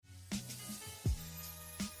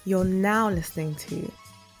You're now listening to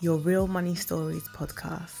Your Real Money Stories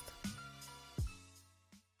podcast.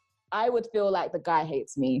 I would feel like the guy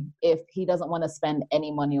hates me if he doesn't want to spend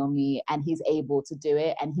any money on me and he's able to do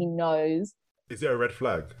it and he knows. Is it a red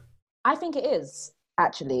flag? I think it is,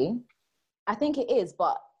 actually. I think it is,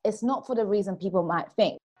 but it's not for the reason people might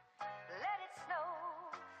think. Let it snow,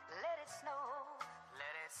 let it snow,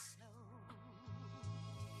 let it snow.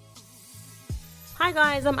 Hi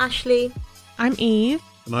guys, I'm Ashley. I'm Eve.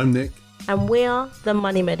 And I'm Nick. And we are the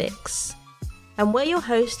Money Medics. And we're your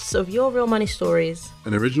hosts of Your Real Money Stories,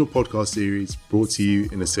 An original podcast series brought to you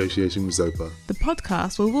in association with Zopa. The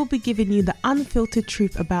podcast where we'll be giving you the unfiltered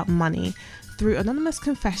truth about money through anonymous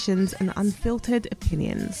confessions and unfiltered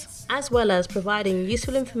opinions, as well as providing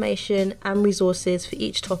useful information and resources for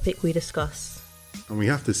each topic we discuss. And we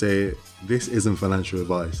have to say, this isn't financial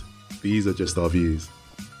advice. These are just our views.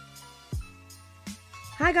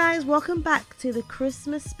 Hi guys, welcome back to the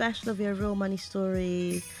Christmas special of Your Real Money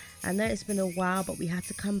Stories. I know it's been a while, but we had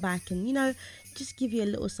to come back and, just give you a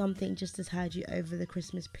little something just to tide you over the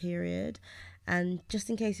Christmas period. And just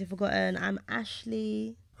in case you've forgotten, I'm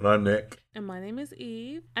Ashley. And I'm Nick. And my name is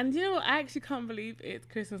Eve. And you know what? I actually can't believe it's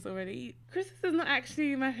Christmas already. Christmas is not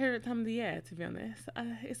actually my favourite time of the year, to be honest.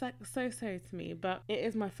 It's like so to me, but it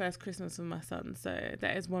is my first Christmas with my son, so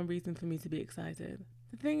that is one reason for me to be excited.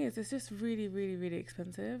 The thing is, it's just really, really, really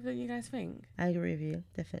expensive, don't you guys think? I agree with you,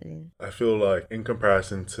 definitely. I feel like in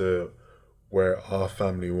comparison to where our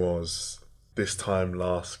family was this time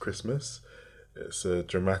last Christmas, it's a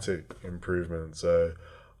dramatic improvement. So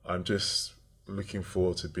I'm just looking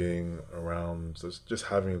forward to being around, just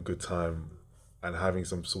having a good time and having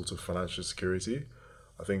some sort of financial security.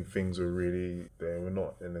 I think things they were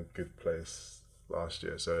not in a good place last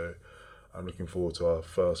year. So I'm looking forward to our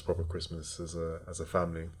first proper Christmas as a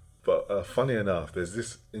family. But funny enough, there's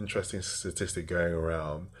this interesting statistic going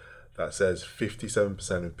around that says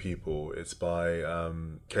 57% of people, it's by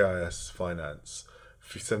KIS Finance,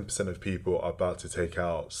 57% of people are about to take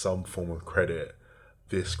out some form of credit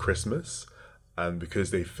this Christmas, and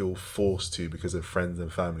because they feel forced to because of friends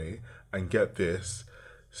and family. And get this,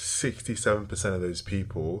 67% of those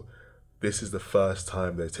people, this is the first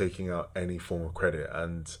time they're taking out any form of credit.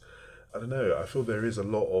 And I don't know, I feel there is a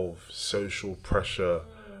lot of social pressure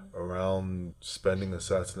around spending a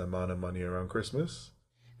certain amount of money around Christmas.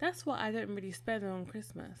 That's what I don't really spend on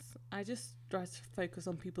Christmas. I just try to focus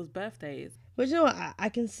on people's birthdays. But you know what? I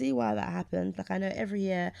can see why that happens. Like, I know every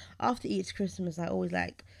year after each Christmas, I'm always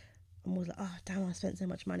like, oh, damn, I spent so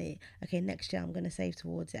much money. Okay, next year I'm going to save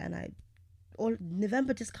towards it. And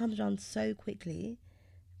November just comes around so quickly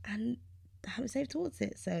and I haven't saved towards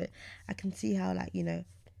it. So I can see how,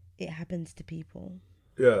 it happens to people.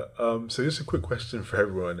 Yeah, so just a quick question for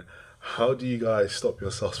everyone. How do you guys stop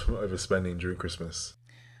yourselves from overspending during Christmas?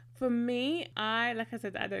 For me, like I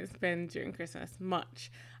said, I don't spend during Christmas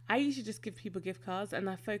much. I usually just give people gift cards and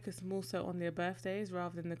I focus more so on their birthdays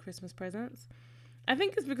rather than the Christmas presents. I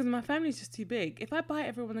think it's because my family's just too big. If I buy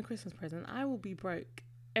everyone a Christmas present, I will be broke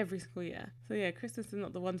every single year. So yeah, Christmas is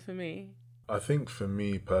not the one for me. I think for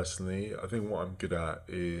me personally, I think what I'm good at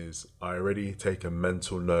is I already take a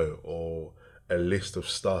mental note or a list of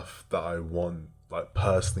stuff that I want, like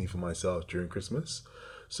personally for myself during Christmas.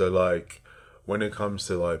 So like when it comes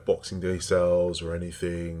to like Boxing Day sales or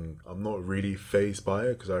anything, I'm not really fazed by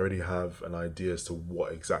it because I already have an idea as to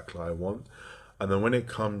what exactly I want. And then when it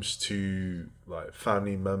comes to like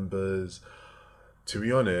family members, to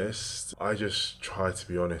be honest, I just try to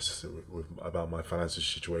be honest about my financial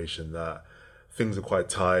situation, that things are quite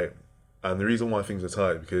tight. And the reason why things are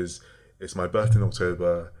tight because it's my birthday in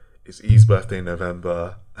October, it's Eve's birthday in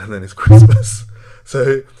November, and then it's Christmas.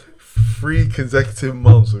 So 3 consecutive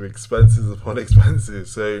months of expenses upon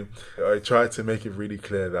expenses. So I try to make it really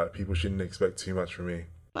clear that people shouldn't expect too much from me.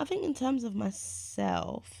 I think in terms of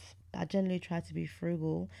myself, I generally try to be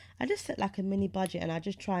frugal. I just set like a mini budget and I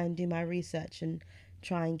just try and do my research and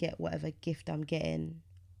try and get whatever gift I'm getting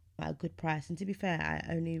at a good price. And to be fair,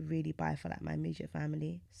 I only really buy for like my immediate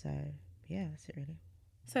family. So yeah, that's it really.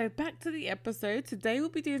 So back to the episode. Today we'll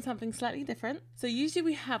be doing something slightly different. So usually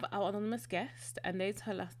we have our anonymous guest and they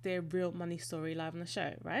tell us their real money story live on the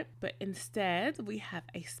show, right? But instead we have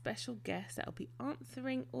a special guest that will be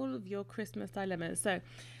answering all of your Christmas dilemmas. So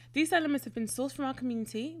these dilemmas have been sourced from our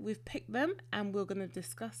community. We've picked them and we're going to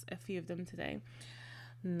discuss a few of them today.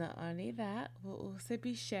 Not only that, we'll also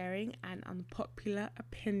be sharing an unpopular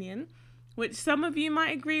opinion, which some of you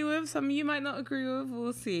might agree with, some of you might not agree with.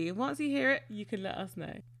 We'll see. Once you hear it, you can let us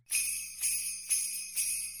know.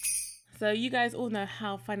 So you guys all know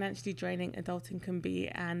how financially draining adulting can be,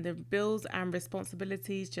 and the bills and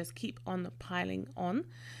responsibilities just keep on piling on.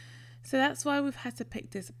 So that's why we've had to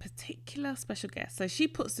pick this particular special guest. So she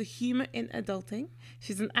puts the humour in adulting.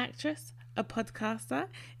 She's an actress, a podcaster.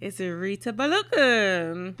 It's Rita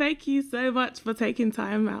Balukun. Thank you so much for taking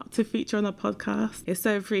time out to feature on our podcast. It's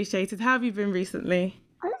so appreciated. How have you been recently?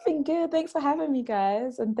 I've been good. Thanks for having me,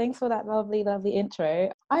 guys. And thanks for that lovely, lovely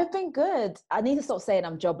intro. I've been good. I need to stop saying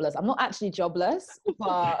I'm jobless. I'm not actually jobless,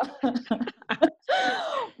 but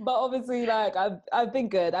but obviously, like, I've been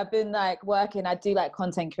good. I've been like working. I do like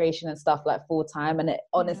content creation and stuff like full time, and it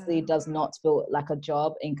honestly does not feel like a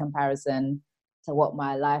job in comparison to what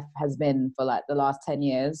my life has been for like the last 10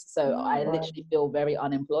 years. So I literally feel very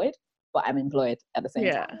unemployed, but I'm employed at the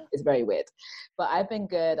same time. It's very weird. But I've been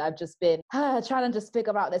good. I've just been trying to just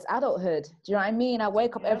figure out this adulthood. Do you know what I mean? I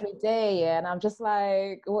wake up every day and I'm just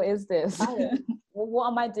like, what is this? What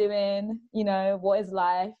am I doing? You know, what is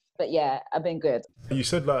life? But yeah, I've been good. You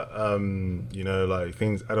said like, you know, like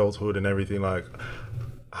things, adulthood and everything, like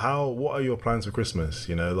what are your plans for Christmas?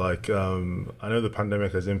 You know, like, I know the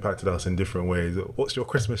pandemic has impacted us in different ways. What's your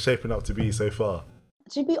Christmas shaping up to be so far?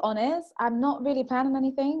 To be honest, I'm not really planning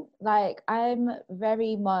anything. Like, I'm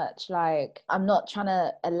very much like, I'm not trying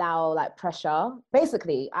to allow like pressure.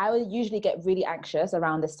 Basically, I would usually get really anxious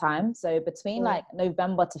around this time. So between like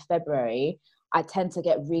November to February, I tend to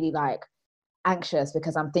get really like anxious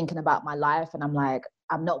because I'm thinking about my life and I'm like,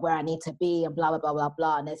 I'm not where I need to be and blah, blah, blah, blah,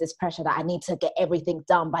 blah. And there's this pressure that I need to get everything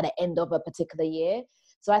done by the end of a particular year.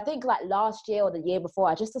 So I think like last year or the year before,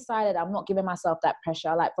 I just decided I'm not giving myself that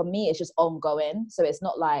pressure. Like for me, it's just ongoing. So it's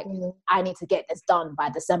not like I need to get this done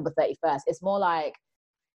by December 31st. It's more like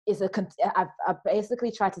I've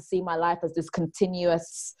basically tried to see my life as this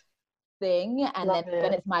continuous thing. And then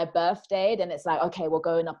when it's my birthday, then it's like, okay, we're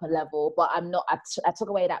going up a level. But I'm not, I took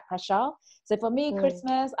away that pressure. So for me,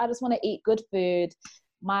 Christmas, I just want to eat good food.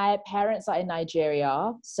 My parents are in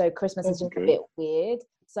Nigeria, so Christmas is just a bit weird.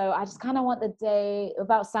 So I just kind of want the day,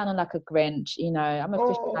 without sounding like a Grinch, you know, I'm a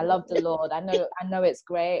Christian, I love the Lord. I know it's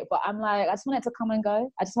great, but I'm like, I just want it to come and go.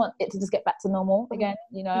 I just want it to just get back to normal again.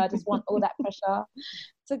 You know, I just want all that pressure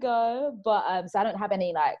to go. But so I don't have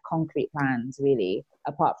any like concrete plans really,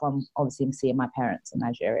 apart from obviously seeing my parents in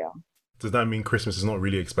Nigeria. Does that mean Christmas is not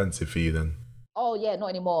really expensive for you then? Oh yeah, not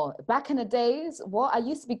anymore. Back in the days, I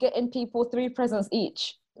used to be getting people 3 presents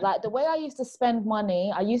each. Like the way I used to spend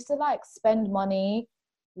money, I used to like spend money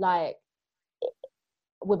like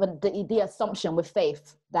with the assumption, with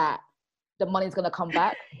faith that the money's gonna come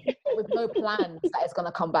back, with no plans that it's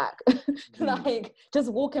gonna come back. Like just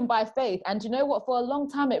walking by faith. And you know what? For a long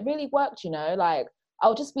time, it really worked. You know, like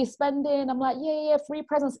I'll just be spending. I'm like, yeah, 3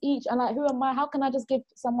 presents each. And like, who am I? How can I just give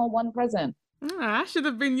someone 1 present? I should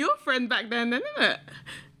have been your friend back then, isn't it?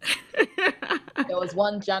 There was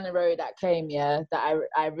one January that came, that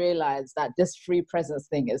I realized that this 3 presents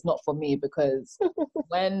thing is not for me, because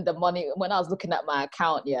when I was looking at my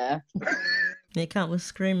account, the account was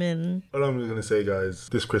screaming. All I'm going to say, guys,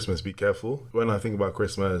 this Christmas, be careful. When I think about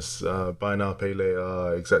Christmas, buy now, pay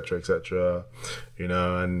later, etc., you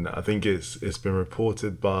know, and I think it's been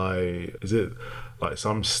reported by, is it like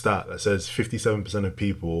some stat that says 57% of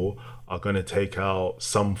people are going to take out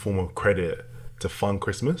some form of credit to fund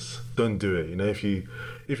Christmas. Don't do it. You know, if you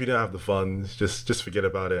don't have the funds, just forget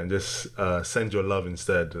about it and just send your love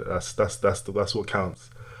instead. That's what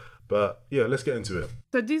counts. But yeah, let's get into it.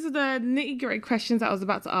 So these are the nitty-gritty questions I was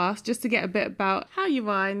about to ask, just to get a bit about how you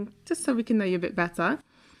are and just so we can know you a bit better.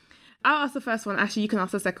 I'll ask the first one. Actually, you can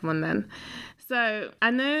ask the second one then. So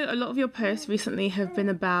I know a lot of your posts recently have been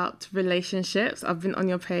about relationships. I've been on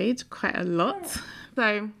your page quite a lot.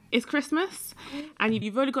 So it's Christmas and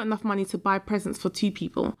you've only got enough money to buy presents for 2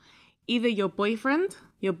 people. Either your boyfriend,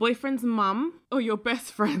 your boyfriend's mum, or your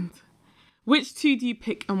best friend. Which 2 do you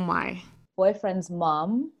pick and why? Boyfriend's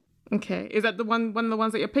mum. Okay. Is that one of the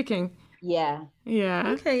ones that you're picking? Yeah.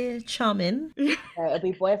 Yeah. Okay, charming. So it'll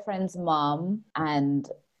be boyfriend's mum and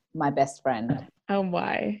my best friend. And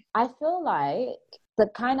why? I feel like the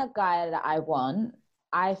kind of guy that I want,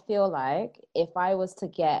 I feel like if I was to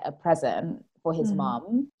get a present for his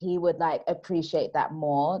mum, he would like appreciate that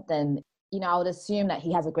more than, you know, I would assume that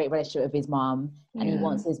he has a great relationship with his mum and he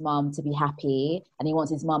wants his mum to be happy and he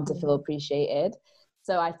wants his mum to feel appreciated.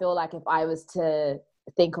 So I feel like if I was to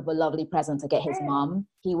think of a lovely present to get his mum,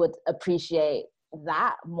 he would appreciate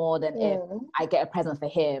that more than if I get a present for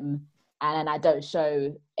him and then I don't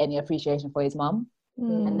show any appreciation for his mum.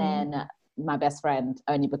 And then my best friend,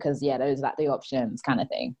 only because those are like the options kind of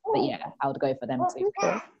thing. But yeah, I would go for them too.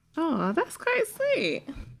 Oh, that's quite sweet.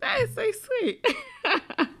 That is so sweet.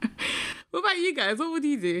 What about you guys? What would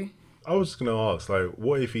you do? I was going to ask, like,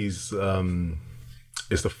 what if he's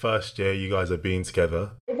it's the first year you guys are being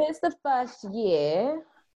together? If it's the first year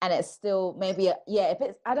and it's still maybe, yeah, if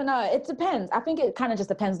it's, I don't know, it depends. I think it kind of just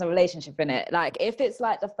depends on the relationship in it. Like if it's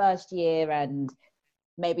like the first year and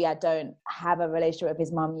maybe I don't have a relationship with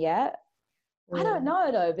his mum yet, I don't know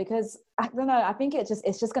though, because I don't know. I think it's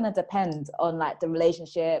just going to depend on like the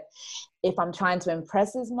relationship. If I'm trying to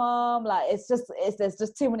impress his mom, like there's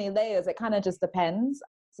just too many layers. It kind of just depends.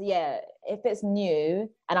 So yeah, if it's new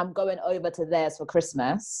and I'm going over to theirs for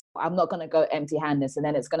Christmas, I'm not going to go empty-handed. So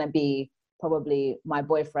then it's going to be probably my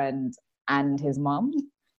boyfriend and his mom,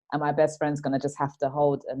 and my best friend's going to just have to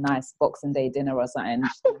hold a nice Boxing Day dinner or something.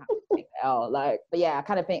 She's gonna have to take it out. Like, but yeah, I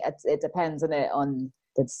kind of think it depends on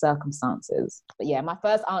the circumstances. But yeah, my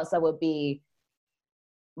first answer would be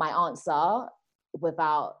my answer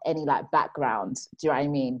without any like background. Do you know what I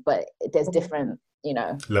mean? But there's different,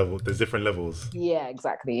 There's different levels. Yeah,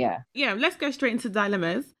 exactly. Yeah. Yeah, let's go straight into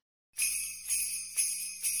dilemmas.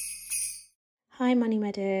 Hi, Money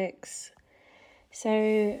Medics.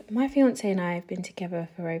 So my fiance and I have been together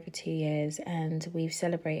for over 2 years, and we've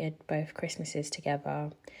celebrated both Christmases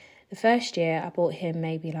together. The first year, I bought him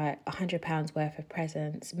maybe like £100 worth of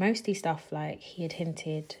presents, mostly stuff like he had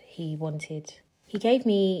hinted he wanted. He gave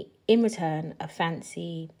me, in return, a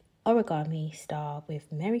fancy origami star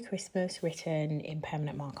with Merry Christmas written in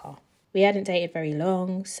permanent marker. We hadn't dated very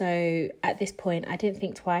long, so at this point, I didn't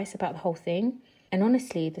think twice about the whole thing. And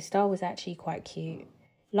honestly, the star was actually quite cute.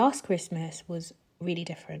 Last Christmas was really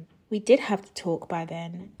different. We did have to talk by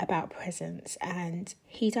then about presents, and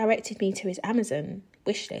he directed me to his Amazon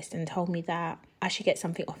wishlist and told me that I should get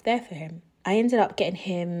something off there for him. I ended up getting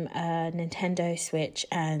him a Nintendo Switch,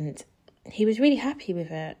 and he was really happy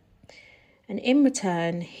with it. And in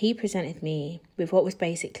return, he presented me with what was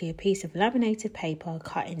basically a piece of laminated paper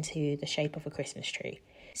cut into the shape of a Christmas tree.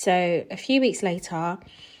 So a few weeks later,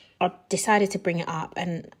 I decided to bring it up,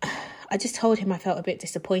 and I just told him I felt a bit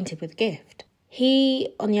disappointed with the gift.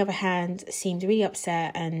 He, on the other hand, seemed really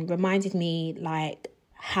upset and reminded me like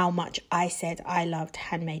how much I said I loved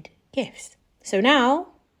handmade gifts. So now,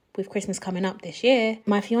 with Christmas coming up this year,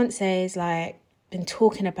 my fiance is like been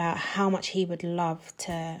talking about how much he would love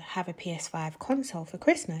to have a PS5 console for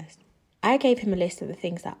Christmas. I gave him a list of the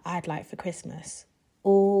things that I'd like for Christmas,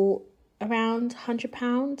 all around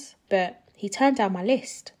 £100, but he turned down my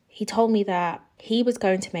list. He told me that he was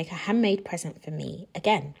going to make a handmade present for me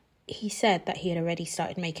again. He said that he had already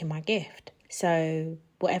started making my gift, so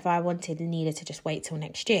whatever I wanted needed to just wait till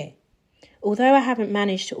next year. Although I haven't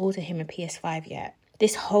managed to order him a PS5 yet,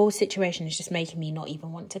 this whole situation is just making me not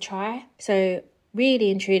even want to try. So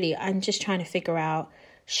really and truly, I'm just trying to figure out,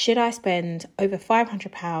 should I spend over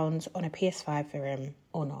 £500 on a PS5 for him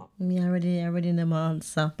or not? Yeah, I already know my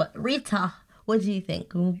answer. But Rita, what do you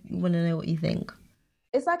think? We want to know what you think.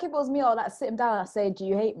 It's like if it was me, I'll like sit him down and say, do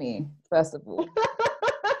you hate me? First of all.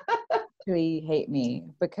 Do you hate me?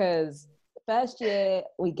 Because first year,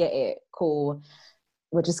 we get it, cool.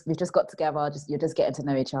 We've just got together, you're just getting to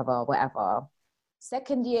know each other, whatever.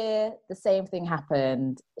 Second year, the same thing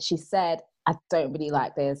happened. She said, I don't really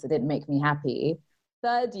like this. It didn't make me happy.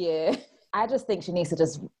 Third year, I just think she needs to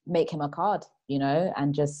just make him a card,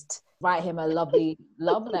 and just write him a lovely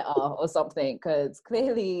love letter or something. Because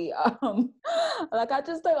clearly, like, I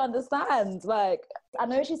just don't understand. Like, I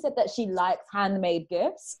know she said that she likes handmade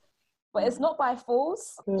gifts, but it's not by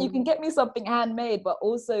force. You can get me something handmade, but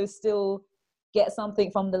also still get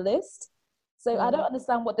something from the list. So I don't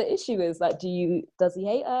understand what the issue is. Like, does he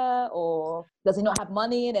hate her, or does he not have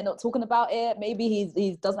money and they're not talking about it? Maybe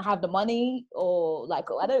he doesn't have the money, or like,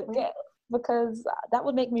 I don't get, because that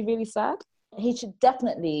would make me really sad. He should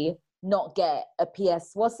definitely not get a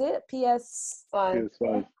PS5.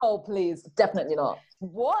 PS5. Oh, please, definitely not.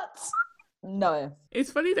 What? No.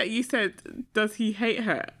 It's funny that you said, does he hate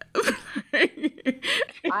her?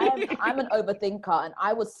 I'm an overthinker, and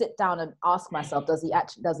I would sit down and ask myself, does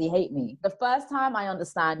he hate me? The first time, I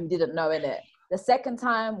understand, you didn't know in it. The second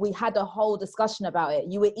time, we had a whole discussion about it.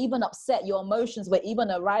 You were even upset. Your emotions were even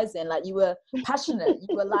arising. Like, you were passionate.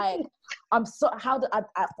 You were like,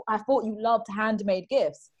 I thought you loved handmade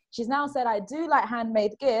gifts. She's now said, I do like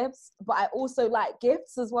handmade gifts, but I also like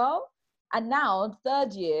gifts as well. And now,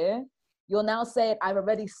 third year, you're now saying, I've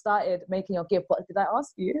already started making your gift. But did I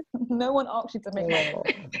ask you? No one asked you to make my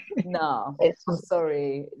gift. No, I'm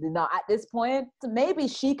sorry. No, at this point, maybe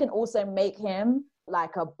she can also make him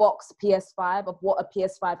like a box PS5 of what a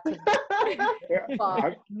PS5 could be.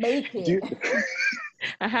 But making...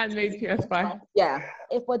 A handmade PS5. Yeah.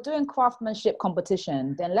 If we're doing craftsmanship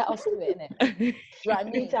competition, then let us do it, innit? Do you know what I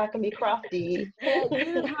mean? So I can be crafty. Yeah,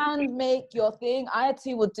 you hand make your thing. I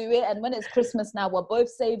too will do it. And when it's Christmas now, we're both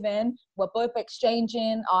saving, we're both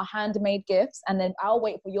exchanging our handmade gifts, and then I'll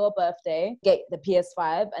wait for your birthday, get the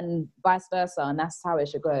PS5, and vice versa. And that's how it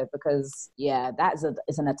should go, because yeah, that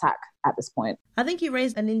is an attack at this point. I think you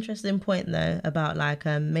raised an interesting point though about like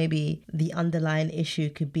maybe the underlying issue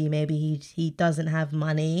could be maybe he doesn't have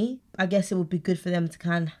money. I guess it would be good for them to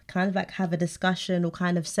kind of like have a discussion or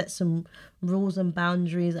kind of set some rules and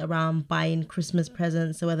boundaries around buying Christmas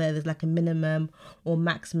presents. So whether there's like a minimum or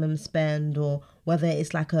maximum spend, or whether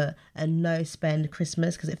it's like a no spend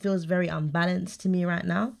Christmas, because it feels very unbalanced to me right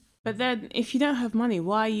now. But then if you don't have money,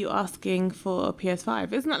 why are you asking for a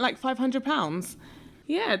PS5? Isn't that like £500?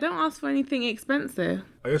 Yeah, don't ask for anything expensive.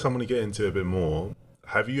 I guess I'm going to get into it a bit more.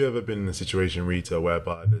 Have you ever been in a situation, Rita,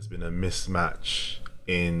 whereby there's been a mismatch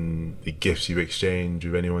in the gifts you've exchanged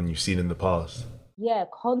with anyone you've seen in the past? Yeah,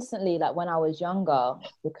 constantly, like when I was younger,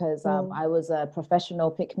 because I was a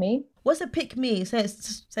professional pick-me. What's a pick-me? So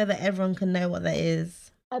that everyone can know what that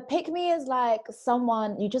is. A pick-me is like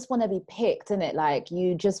someone, you just want to be picked, innit? Like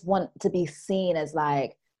you just want to be seen as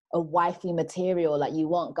like a wifey material. Like you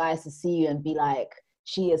want guys to see you and be like,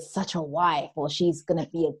 she is such a wife, or she's going to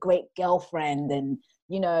be a great girlfriend. And,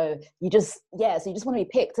 you know, so you just want to be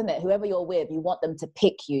picked, innit? Whoever you're with, you want them to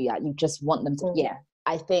pick you. Yeah, you just want them to, yeah.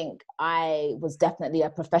 I think I was definitely a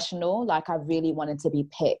professional. Like I really wanted to be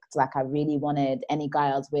picked. Like I really wanted any guy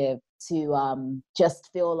I was with to just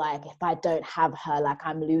feel like if I don't have her, like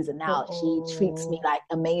I'm losing out. She treats me like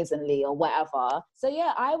amazingly or whatever. So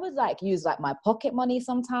yeah, I would like use like my pocket money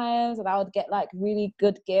sometimes, and I would get like really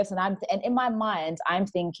good gifts. And in my mind, I'm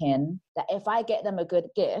thinking that if I get them a good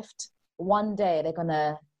gift, one day they're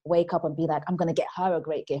gonna wake up and be like, I'm gonna get her a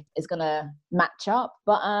great gift. It's gonna match up.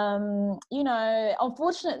 But you know,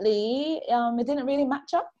 unfortunately, it didn't really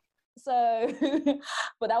match up. So,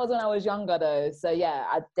 but that was when I was younger though. So yeah,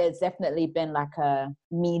 there's definitely been like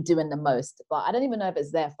me doing the most, but I don't even know if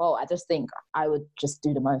it's their fault. I just think I would just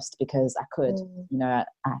do the most because I could, you know,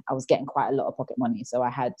 I was getting quite a lot of pocket money. So I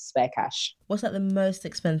had spare cash. What's like the most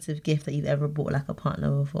expensive gift that you've ever bought like a partner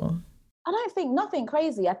before? I don't think nothing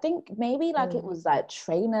crazy. I think maybe like it was like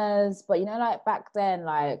trainers, but you know, like back then,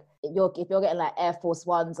 like if you're getting like Air Force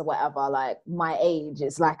Ones or whatever, like my age,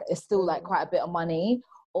 it's still like quite a bit of money.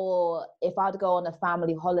 Or if I'd go on a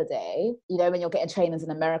family holiday, you know, when you're getting trainers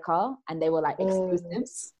in America and they were like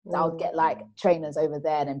exclusives, so I would get like trainers over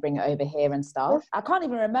there and bring it over here and stuff. I can't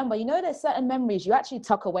even remember, you know, there's certain memories you actually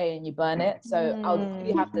tuck away and you burn it. So I would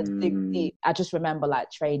really have to dig deep. I just remember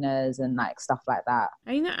like trainers and like stuff like that.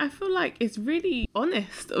 And you know, I feel like it's really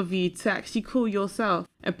honest of you to actually call yourself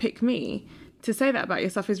a pick-me. To say that about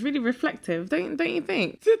yourself is really reflective, don't you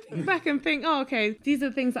think? To think back and think, oh, okay, these are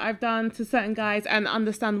the things that I've done to certain guys and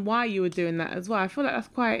understand why you were doing that as well. I feel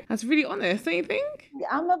like that's really honest, don't you think?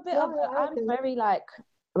 I'm very like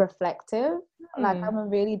reflective. Like I'm a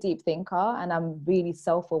really deep thinker and I'm really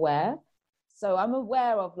self-aware. So I'm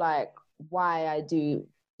aware of like why I do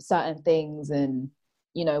certain things and,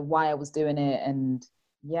 you know, why I was doing it. And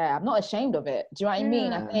yeah, I'm not ashamed of it. Do you know what I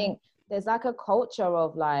mean? I think there's like a culture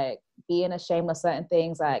of like being ashamed of certain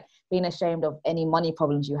things, like being ashamed of any money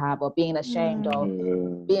problems you have, or being ashamed of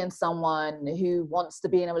being someone who wants to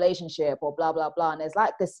be in a relationship or blah, blah, blah. And there's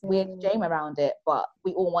like this weird shame around it, but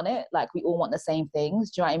we all want it. Like we all want the same things.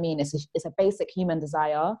 Do you know what I mean? It's a basic human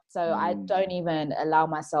desire. So I don't even allow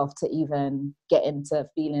myself to even get into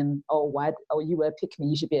feeling, you were a pick-me,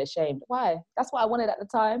 you should be ashamed. Why? That's what I wanted at the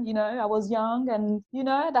time. You know, I was young and, you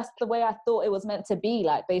know, that's the way I thought it was meant to be,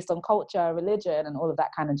 like based on culture, religion and all of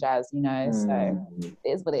that kind of jazz, you know. So it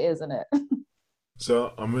is what it is, isn't it?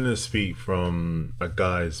 So I'm going to speak from a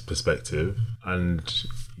guy's perspective, and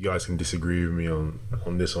you guys can disagree with me on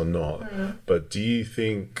this or not, but do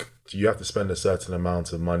you have to spend a certain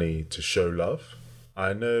amount of money to show love?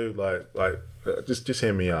 I know, like just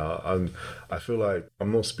hear me out. I feel like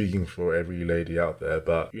I'm not speaking for every lady out there,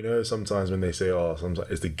 but you know, sometimes when they say,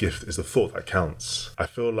 sometimes it's the gift, it's the thought that counts. I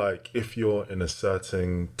feel like if you're in a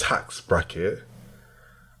certain tax bracket,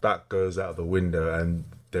 that goes out the window, and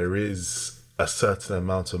there is a certain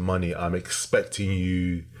amount of money I'm expecting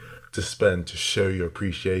you to spend to show your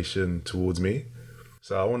appreciation towards me.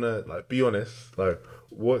 So I want to like be honest. Like,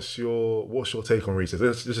 what's your take on Rita?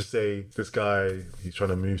 Let's just say this guy, he's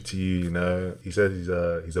trying to move to you. You know, he said he's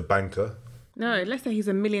a banker. No, let's say he's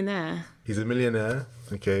a millionaire. He's a millionaire.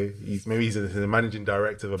 Okay, he's a managing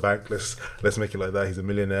director of a bank. Let's make it like that. He's a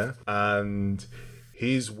millionaire, and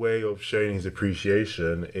his way of showing his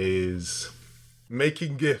appreciation is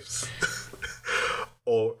making gifts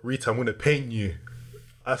or Rita, I'm going to paint you.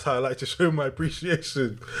 That's how I like to show my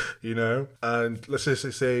appreciation, you know? And let's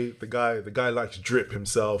just say the guy likes drip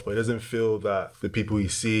himself, but he doesn't feel that the people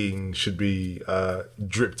he's seeing should be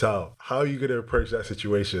dripped out. How are you going to approach that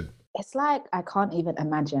situation? It's like, I can't even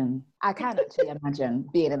imagine. I can actually imagine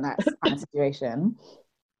being in that kind of situation,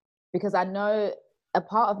 because I know a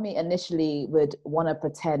part of me initially would want to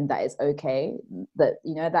pretend that it's okay. That,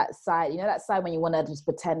 that side when you want to just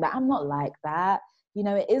pretend that I'm not like that.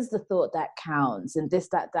 It is the thought that counts and this,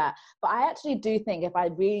 that. But I actually do think, if I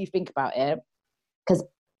really think about it, because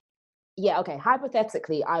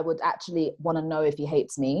hypothetically, I would actually want to know if he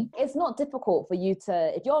hates me. It's not difficult for you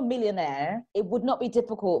to, if you're a millionaire, it would not be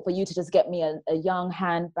difficult for you to just get me a young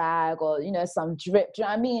handbag or, some drip, do you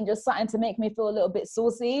know what I mean? Just something to make me feel a little bit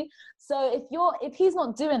saucy. So if he's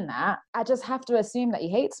not doing that, I just have to assume that he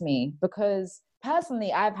hates me, because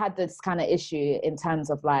personally, I've had this kind of issue in terms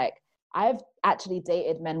of like, I've actually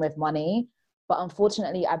dated men with money, but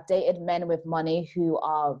unfortunately, I've dated men with money who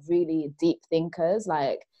are really deep thinkers.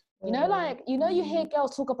 Like, you hear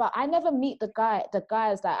girls talk about, I never meet the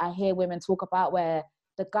guys that I hear women talk about where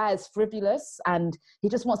the guy is frivolous and he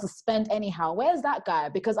just wants to spend anyhow. Where's that guy?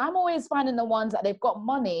 Because I'm always finding the ones that they've got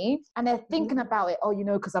money and they're thinking about it. Oh,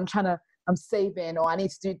 because I'm saving, or I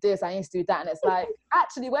need to do this, I need to do that. And it's like,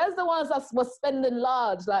 actually, where's the ones that were spending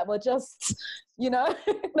large? Like, we're just,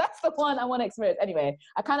 that's the one I want to experience. Anyway,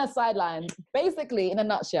 I kind of sidelined. Basically, in a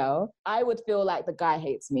nutshell, I would feel like the guy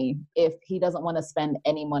hates me if he doesn't want to spend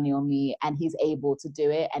any money on me and he's able to do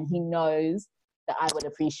it and he knows that I would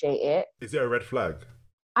appreciate it. Is it a red flag?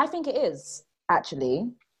 I think it is, actually.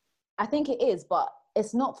 I think it is, but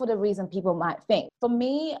it's not for the reason people might think. For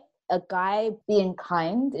me, a guy being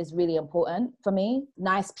kind is really important for me.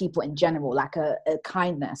 Nice people in general, like a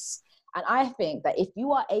kindness. And I think that if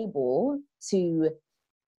you are able to,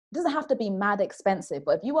 it doesn't have to be mad expensive,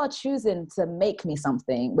 but if you are choosing to make me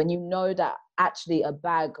something when you know that actually a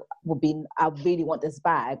bag would be, I really want this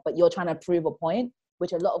bag, but you're trying to prove a point,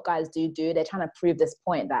 which a lot of guys do. They're trying to prove this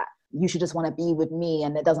point that you should just want to be with me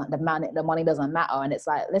and the money doesn't matter. And it's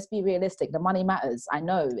like, let's be realistic. The money matters. I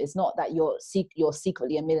know it's not that you're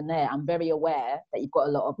secretly a millionaire. I'm very aware that you've got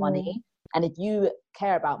a lot of money. And if you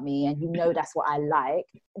care about me and that's what I like,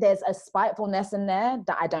 there's a spitefulness in there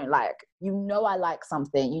that I don't like. I like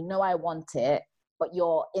something, I want it, but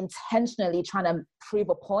you're intentionally trying to prove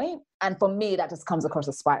a point. And for me, that just comes across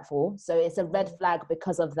as spiteful. So it's a red flag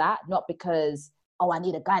because of that, not because, I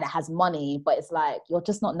need a guy that has money, but it's like, you're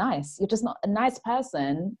just not nice. You're just not a nice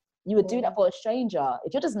person. You would do that for a stranger.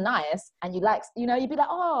 If you're just nice and you like, you'd be like,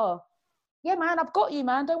 oh, yeah, man, I've got you,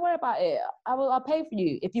 man. Don't worry about it. I'll pay for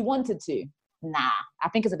you if you wanted to. Nah, I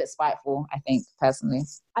think it's a bit spiteful, I think, personally.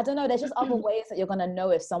 I don't know. There's just other ways that you're going to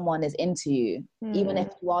know if someone is into you. Even if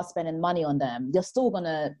you are spending money on them, you're still going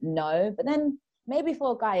to know. But then maybe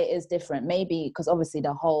for a guy, it is different. Maybe because obviously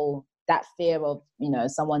that fear of,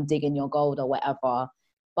 someone digging your gold or whatever.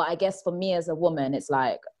 But I guess for me as a woman, it's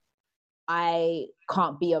like, I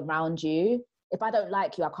can't be around you. If I don't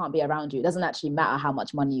like you, I can't be around you. It doesn't actually matter how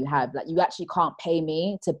much money you have. Like, you actually can't pay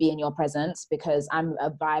me to be in your presence because I'm a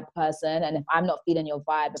vibe person. And if I'm not feeling your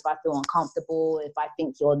vibe, if I feel uncomfortable, if I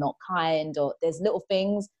think you're not kind, or there's little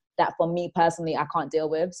things that for me personally, I can't deal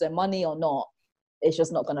with. So money or not, it's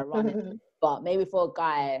just not going to run it. But maybe for a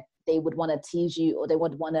guy, they would want to tease you or they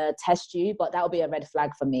would want to test you, but that would be a red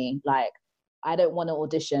flag for me. Like, I don't want to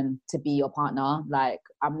audition to be your partner. Like,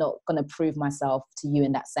 I'm not going to prove myself to you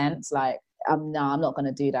in that sense. Like, I'm not going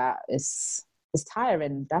to do that. It's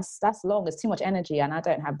tiring. That's long. It's too much energy and I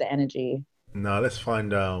don't have the energy. Now let's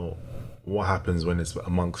find out what happens when it's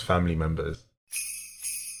amongst family members.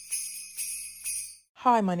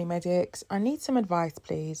 Hi, Money Medics. I need some advice,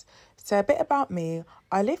 please. So a bit about me.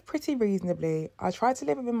 I live pretty reasonably. I try to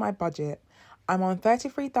live within my budget. I'm on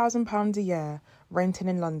 £33,000 a year, renting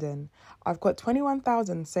in London. I've got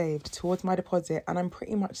 £21,000 saved towards my deposit and I'm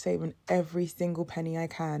pretty much saving every single penny I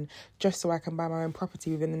can just so I can buy my own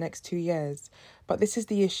property within the next 2 years. But this is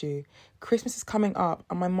the issue. Christmas is coming up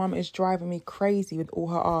and my mum is driving me crazy with all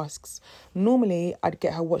her asks. Normally, I'd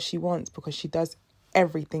get her what she wants because she does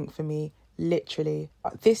everything for me, literally.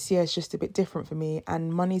 But this year is just a bit different for me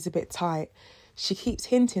and money's a bit tight. She keeps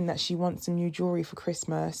hinting that she wants some new jewellery for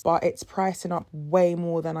Christmas, but it's pricing up way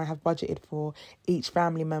more than I have budgeted for each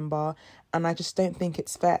family member, and I just don't think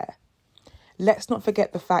it's fair. Let's not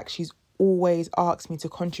forget the fact she's always asked me to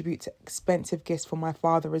contribute to expensive gifts for my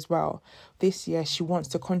father as well. This year, she wants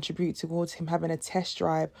to contribute towards him having a test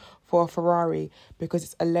drive for a Ferrari because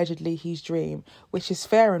it's allegedly his dream, which is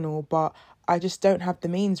fair and all, but I just don't have the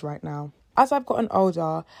means right now. As I've gotten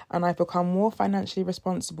older and I've become more financially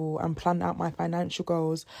responsible and planned out my financial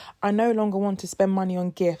goals, I no longer want to spend money on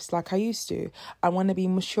gifts like I used to. I want to be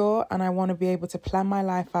mature and I want to be able to plan my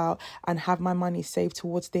life out and have my money saved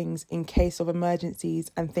towards things in case of emergencies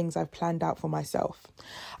and things I've planned out for myself.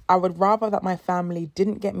 I would rather that my family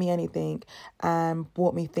didn't get me anything and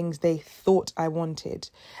bought me things they thought I wanted.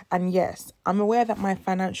 And yes, I'm aware that my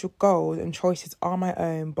financial goals and choices are my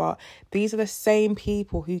own, but these are the same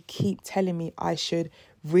people who keep telling me I should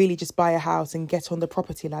really just buy a house and get on the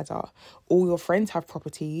property ladder. All your friends have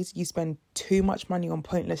properties. You spend too much money on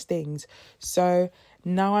pointless things. So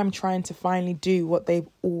now I'm trying to finally do what they've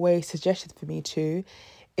always suggested for me to.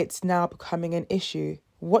 It's now becoming an issue.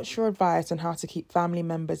 What's your advice on how to keep family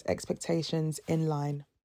members' expectations in line?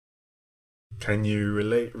 Can you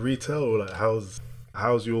relate retail, or like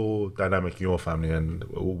how's your dynamic in your family, and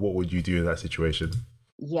what would you do in that situation?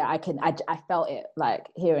 Yeah, I felt it, like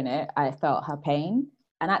hearing it, I felt her pain.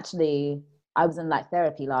 And actually, I was in like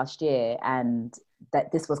therapy last year, and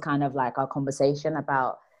that this was kind of like our conversation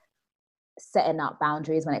about setting up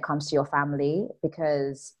boundaries when it comes to your family,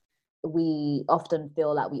 because we often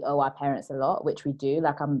feel like we owe our parents a lot, which we do.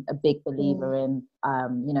 Like, I'm a big believer in,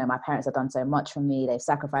 my parents have done so much for me. They've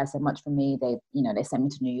sacrificed so much for me. They sent me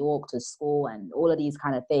to New York to school and all of these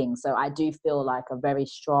kind of things. So I do feel like a very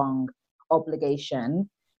strong obligation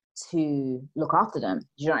to look after them.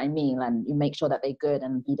 Do you know what I mean? And you make sure that they're good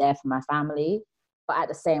and be there for my family. But at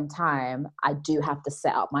the same time, I do have to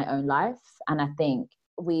set up my own life. And I think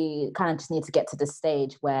we kind of just need to get to the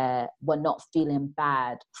stage where we're not feeling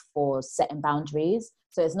bad for setting boundaries.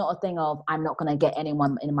 So it's not a thing of, I'm not going to get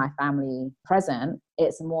anyone in my family present.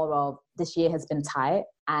 It's more of, this year has been tight,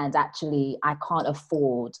 and actually I can't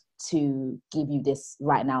afford to give you this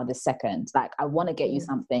right now, this second. Like, I want to get you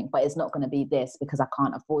something, but it's not going to be this because I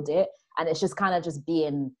can't afford it. And it's just kind of just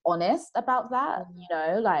being honest about that,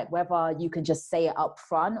 like whether you can just say it up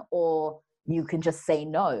front or you can just say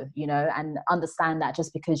no, and understand that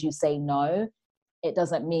just because you say no, it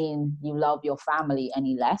doesn't mean you love your family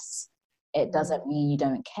any less. It doesn't mean you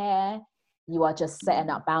don't care. You are just setting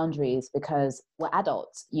up boundaries because we're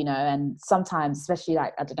adults, and sometimes, especially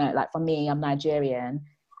like, I don't know, like for me, I'm Nigerian,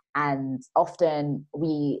 and often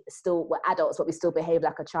we're adults, but we still behave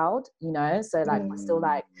like a child, so like we're still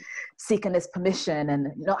like seeking this permission and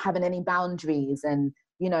not having any boundaries. And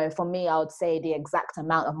for me, I would say the exact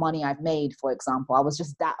amount of money I've made, for example, I was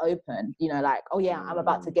just that open, like, oh yeah, I'm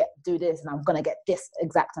about to do this and I'm going to get this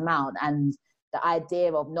exact amount. And the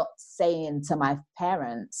idea of not saying to my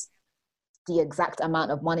parents the exact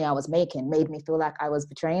amount of money I was making made me feel like I was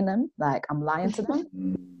betraying them, like I'm lying to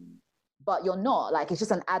them. But you're not, like, it's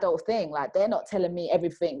just an adult thing. Like, they're not telling me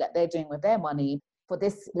everything that they're doing with their money. For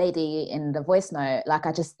this lady in the voice note, like,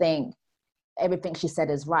 I just think everything she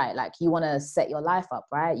said is right. Like, you want to set your life up,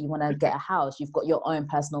 right? You want to get a house. You've got your own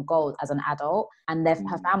personal goals as an adult. And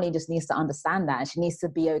her family just needs to understand that. And she needs to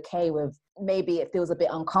be okay with, maybe it feels a bit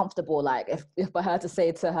uncomfortable. Like, if for her to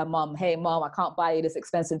say to her mom, hey, mom, I can't buy you this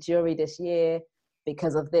expensive jewelry this year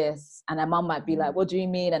because of this. And her mom might be like, what do you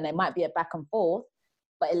mean? And there might be a back and forth.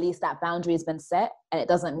 But at least that boundary has been set. And it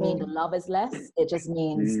doesn't mean the love is less. It just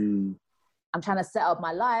means I'm trying to set up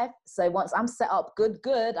my life. So once I'm set up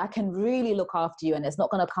good, I can really look after you. And it's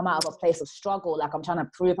not going to come out of a place of struggle. Like, I'm trying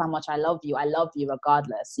to prove how much I love you. I love you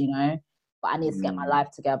regardless, but I need to get my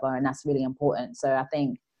life together. And that's really important. So I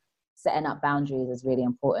think setting up boundaries is really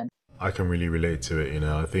important. I can really relate to it.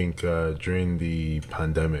 I think during the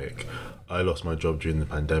pandemic, I lost my job during the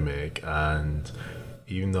pandemic, and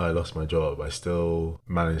even though I lost my job, I still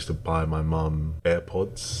managed to buy my mum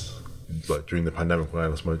AirPods. Like, during the pandemic when I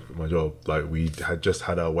lost my job, like, we had just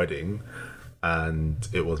had our wedding, and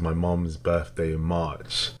it was my mum's birthday in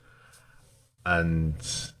March, and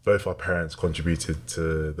both our parents contributed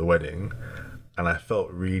to the wedding. And I felt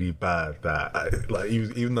really bad that,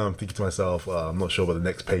 even though I'm thinking to myself, I'm not sure about the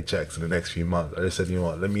next paychecks in the next few months, I just said,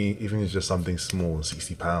 let me, even if it's just something small,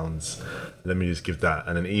 £60, let me just give that.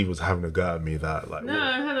 And then Eve was having a go at me that, like, no,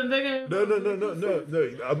 I'm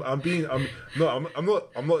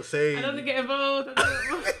not saying. I don't want to get involved.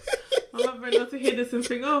 My mother not to hear this and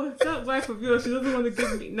think, oh, that wife of yours, she doesn't want to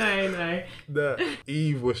give me. No.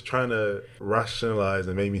 Eve was trying to rationalize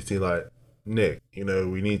and make me see, like, Nick,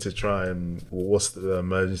 we need to try and, what's the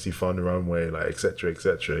emergency fund runway, like, etc.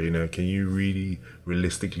 Can you really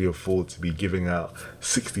realistically afford to be giving out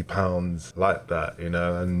 £60 like that,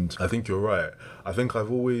 And I think you're right. I think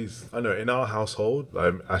in our household,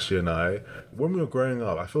 like Ashley and I, when we were growing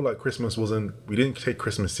up, I feel like we didn't take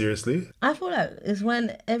Christmas seriously. I feel like it's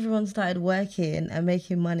when everyone started working and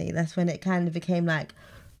making money, that's when it kind of became like,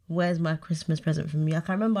 where's my Christmas present from you? I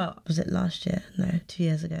can't remember, was it last year? No, 2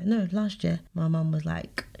 years ago. No, last year. My mum was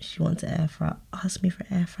like, she wants an air fryer. Asked me for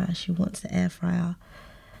an air fryer. She wants the air fryer.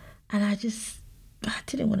 And I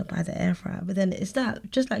didn't want to buy the air fryer. But then it's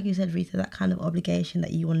that, just like you said, Rita, that kind of obligation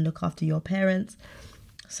that you want to look after your parents.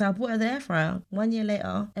 So I bought her the air fryer. 1 year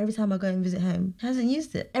later, every time I go and visit home, she hasn't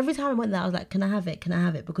used it. Every time I went there, I was like, can I have it? Can I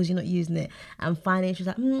have it? Because you're not using it. And finally, she was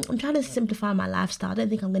like, I'm trying to simplify my lifestyle. I don't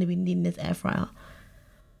think I'm going to be needing this air fryer.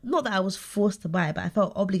 Not that I was forced to buy it, but I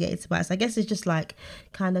felt obligated to buy it. So I guess it's just like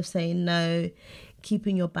kind of saying no,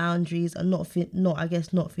 keeping your boundaries, and not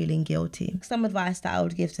feeling guilty. Some advice that I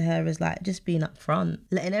would give to her is like just being upfront,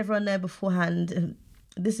 letting everyone know beforehand,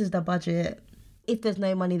 this is the budget. If there's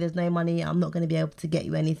no money, there's no money. I'm not going to be able to get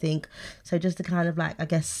you anything. So just to kind of like, I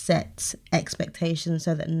guess, set expectations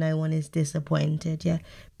so that no one is disappointed. Yeah,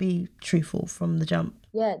 be truthful from the jump.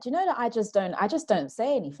 Yeah, do you know that I just don't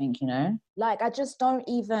say anything, you know? Like, I just don't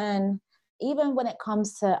even when it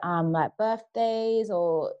comes to like birthdays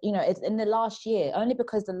or, you know, it's in the last year, only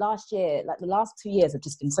because the last year, like the last 2 years have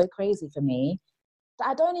just been so crazy for me.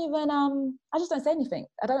 I don't even, I just don't say anything.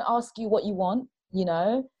 I don't ask you what you want, you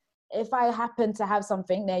know? If I happen to have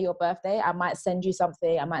something near your birthday, I might send you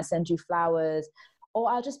something. I might send you flowers, or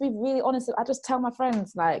I'll just be really honest. I just tell my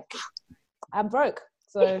friends, like, I'm broke.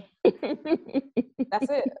 So that's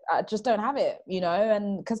it. I just don't have it, you know?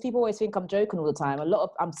 And because people always think I'm joking all the time.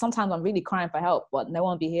 Sometimes I'm really crying for help, but no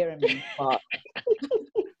one be hearing me. But,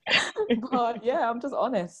 but yeah, I'm just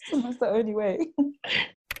honest. That's the only way.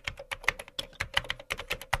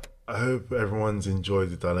 I hope everyone's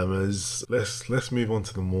enjoyed the dilemmas. Let's move on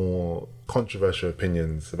to the more controversial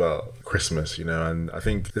opinions about Christmas, you know, and I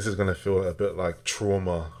think this is going to feel a bit like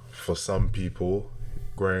trauma for some people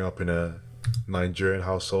growing up in a Nigerian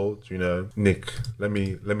household, you know. Nick, let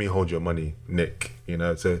me hold your money, Nick, you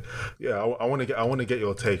know. So yeah, I want to get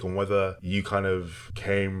your take on whether you kind of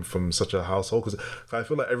came from such a household, because I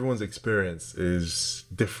feel like everyone's experience is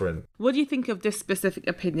different. What do you think of this specific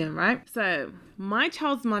opinion, right? So my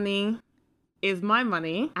child's money is my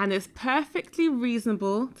money, and it's perfectly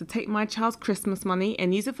reasonable to take my child's Christmas money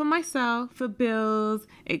and use it for myself, for bills,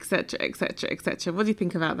 etc, etc, etc. What do you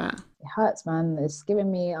think about that? It hurts, man. It's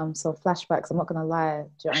giving me some flashbacks. I'm not gonna lie.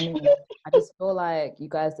 Do you know what I mean? I just feel like you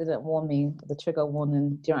guys didn't warn me, the trigger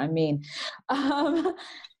warning. Do you know what I mean?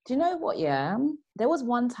 Do you know what? Yeah, there was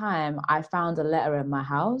one time I found a letter in my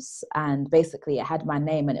house, and basically it had my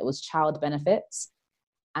name, and it was child benefits.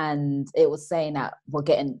 And it was saying that we're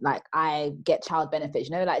getting, like, I get child benefits,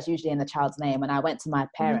 you know, like it's usually in the child's name. And I went to my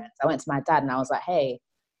parents, I went to my dad, and I was like, hey,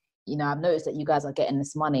 you know, I've noticed that you guys are getting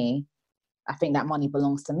this money. I think that money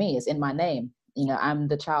belongs to me. It's in my name. You know, I'm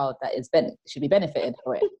the child that should be benefited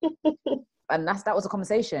for it. And that was a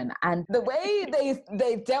conversation. And the way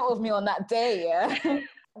they dealt with me on that day, yeah.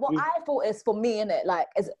 What I thought is for me, innit? Like,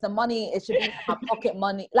 is the money, it should be my pocket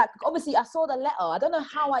money. Like, obviously, I saw the letter. I don't know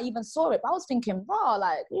how I even saw it, but I was thinking, raw,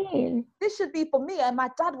 like, this should be for me. And my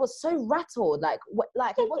dad was so rattled, like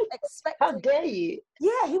he wasn't expecting. How dare you?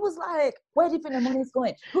 Yeah, he was like, where do you think the money's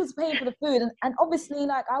going? Who's paying for the food? And obviously,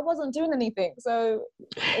 like, I wasn't doing anything. So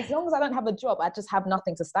as long as I don't have a job, I just have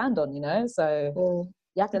nothing to stand on, you know? So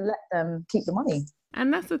you have to let them keep the money.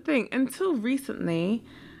 And that's the thing. Until recently,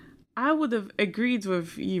 I would have agreed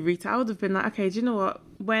with you, Rita. I would have been like, okay, do you know what?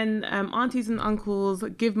 When aunties and uncles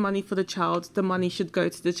give money for the child, the money should go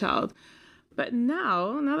to the child. But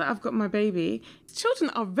now that I've got my baby, children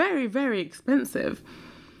are very, very expensive.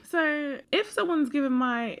 So if someone's given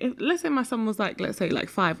let's say my son was like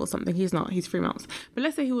 5 or something. He's not, he's 3 months. But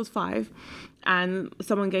let's say he was 5 and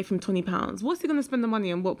someone gave him £20. What's he going to spend the money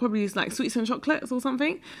on? What, probably is like sweets and chocolates or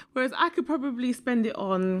something? Whereas I could probably spend it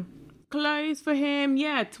on clothes for him,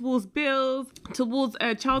 towards bills, towards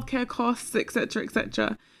childcare costs, etc,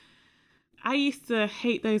 etc. I used to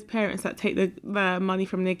hate those parents that take the money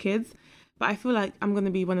from their kids, but I feel like I'm going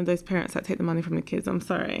to be one of those parents that take the money from the kids. I'm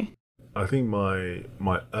sorry. I think my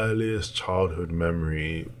earliest childhood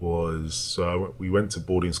memory was, we went to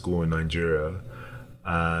boarding school in Nigeria,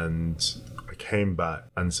 and I came back,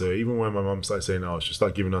 and so even when my mum started saying, she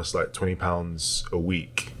started giving us like £20 a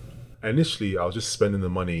week. Initially, I was just spending the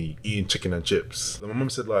money eating chicken and chips. And my mum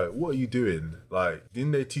said, like, what are you doing? Like, didn't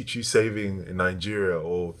they teach you saving in Nigeria,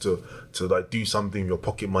 or to like do something with your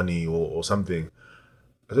pocket money or something?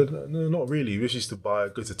 I said, no, not really. We used to go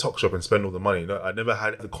to Topshop and spend all the money. No, I never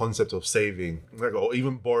had the concept of saving, or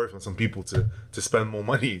even borrow from some people to spend more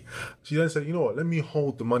money. She then said, you know what, let me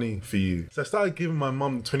hold the money for you. So I started giving my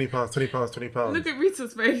mum £20. Look at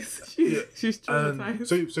Rita's face. She's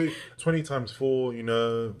traumatized. So 20 times 4, you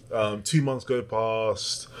know, 2 months go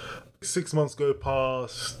past. 6 months go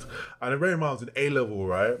past, and I remember I was in A-level,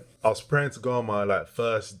 right? I was preparing to go on my like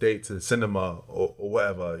first date to the cinema or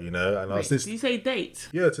whatever, you know. And I was Did you say date?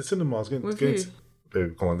 Yeah, to cinema. I was going With to. who?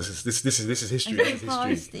 Baby, come on, this is history. This is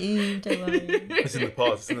history. Steve, don't worry. It's in the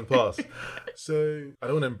past. It's in the past. So I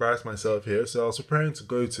don't want to embarrass myself here. So I was preparing to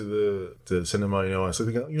go to the cinema. You know, I said,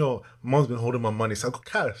 you know, Mom's been holding my money, so I got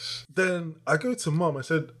cash. Then I go to Mom. I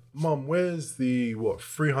said, Mom, where's the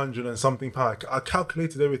 300 and something pound? I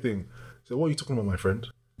calculated everything. So what are you talking about, my friend?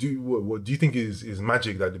 What do you think is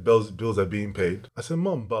magic that the bills are being paid? I said,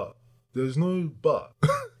 Mom, but there's no but.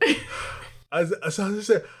 I was just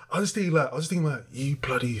thinking like, you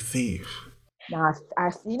bloody thief. Nah,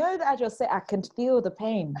 you know that I just say I can feel the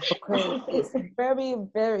pain because it's very,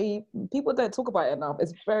 very. People don't talk about it enough.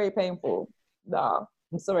 It's very painful. Nah,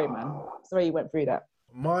 I'm sorry, man. Sorry you went through that.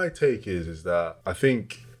 My take is that I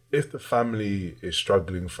think if the family is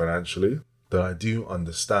struggling financially, then I do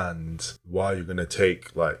understand why you're gonna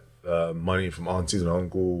take like money from aunties and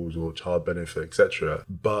uncles or child benefit, etc.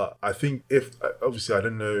 But I think if, obviously I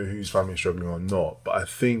don't know whose family is struggling or not, but I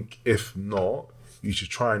think if not, you should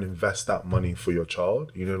try and invest that money for your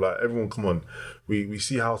child. You know, like everyone, come on, we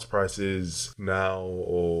see house prices now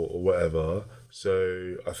or whatever.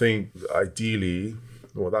 So I think ideally,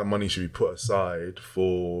 well, that money should be put aside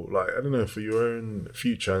for, like, I don't know, for your own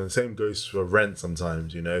future. And the same goes for rent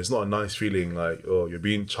sometimes, you know. It's not a nice feeling like, oh, you're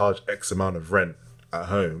being charged X amount of rent at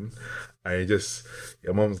home, and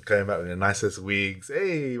your mom's coming back with the nicest wigs.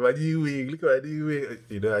 Hey, my new wig, look at my new wig.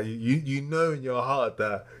 You know, you know in your heart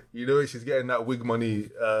that, you know, she's getting that wig money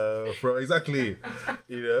from, exactly,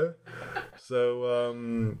 you know. So,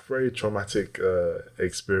 very traumatic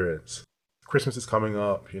experience. Christmas is coming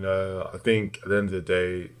up, you know. I think at the end of the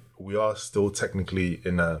day, we are still technically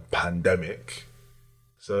in a pandemic.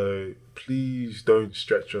 So please don't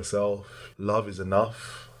stretch yourself. Love is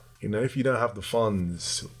enough. You know, if you don't have the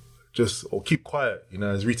funds, or keep quiet, you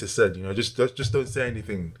know, as Rita said, you know, just don't say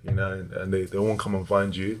anything, you know, and they won't come and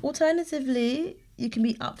find you. Alternatively, you can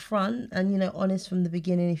be upfront and, you know, honest from the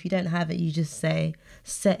beginning. If you don't have it, you just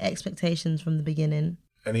set expectations from the beginning.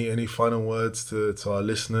 Any final words to our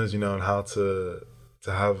listeners, you know, on how to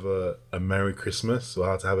have a Merry Christmas or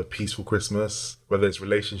how to have a peaceful Christmas, whether it's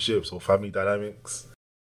relationships or family dynamics?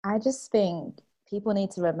 I just think people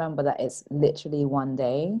need to remember that it's literally one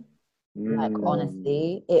day. Like,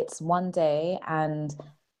 honestly, it's one day, and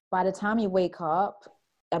by the time you wake up,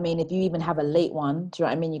 I mean, if you even have a late one, do you know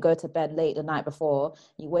what I mean? You go to bed late the night before,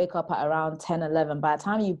 you wake up at around 10, 11. By the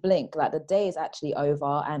time you blink, like, the day is actually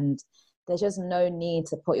over, and there's just no need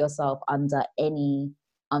to put yourself under any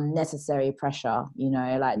unnecessary pressure, you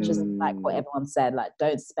know, like, just like what everyone said, like,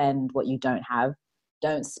 don't spend what you don't have.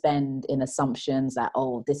 Don't spend in assumptions that,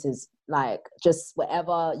 oh, this is like, just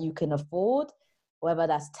whatever you can afford, whether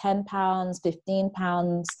that's £10,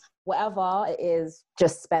 £15, whatever it is,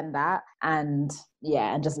 just spend that, and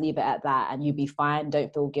just leave it at that, and you'll be fine.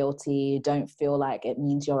 Don't feel guilty. Don't feel like it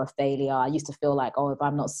means you're a failure. I used to feel like, oh, if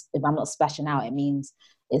I'm not splashing out, it means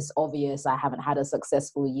it's obvious I haven't had a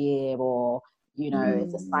successful year, or, you know,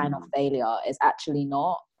 it's a sign of failure. It's actually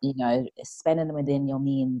not. You know, spending within your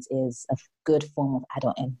means is a good form of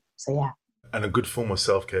adulting. So yeah. And a good form of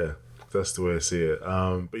self-care. That's the way I see it.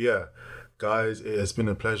 But yeah, guys, it has been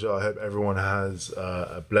a pleasure. I hope everyone has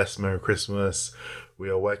a blessed Merry Christmas. We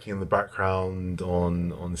are working in the background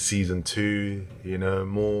on season 2, you know,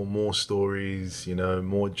 more stories, you know,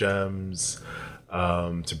 more gems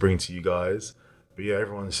to bring to you guys. But yeah,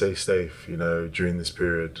 everyone stay safe, you know, during this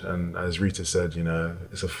period. And as Rita said, you know,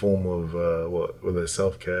 it's a form of whether it's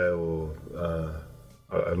self-care or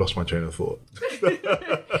I lost my train of thought.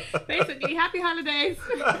 Basically, happy holidays.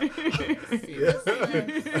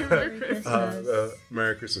 Merry Christmas.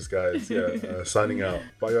 Merry Christmas, guys. Yeah, signing out.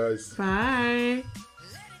 Bye, guys. Bye.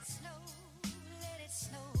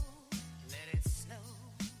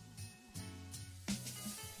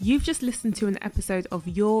 You've just listened to an episode of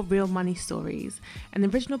Your Real Money Stories, an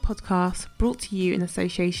original podcast brought to you in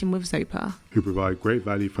association with Zopa, who provide great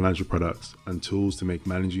value financial products and tools to make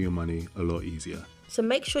managing your money a lot easier. So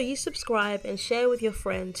make sure you subscribe and share with your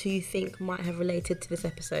friends who you think might have related to this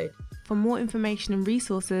episode. For more information and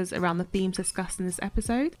resources around the themes discussed in this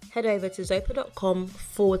episode, head over to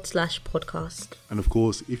zopa.com/podcast. And of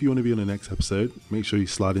course, if you want to be on the next episode, make sure you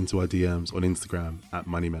slide into our DMs on Instagram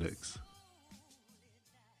 @MoneyMedics.